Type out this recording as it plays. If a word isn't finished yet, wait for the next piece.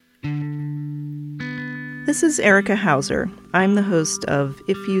This is Erika Howsare. I'm the host of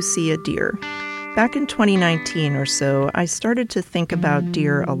If You See a Deer. Back in 2019 or so, I started to think about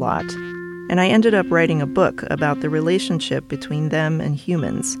deer a lot, and I ended up writing a book about the relationship between them and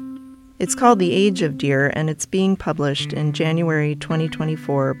humans. It's called The Age of Deer, and it's being published in January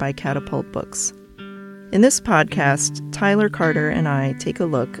 2024 by Catapult Books. In this podcast, Tyler Carter and I take a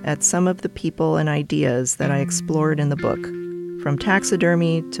look at some of the people and ideas that I explored in the book, from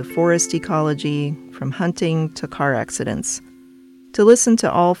taxidermy to forest ecology, from hunting to car accidents. To listen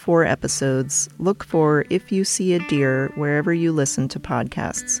to all 4 episodes, look for If You See a Deer wherever you listen to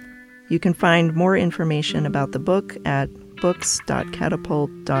podcasts. You can find more information about the book at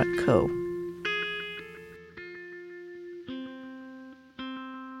books.catapult.co.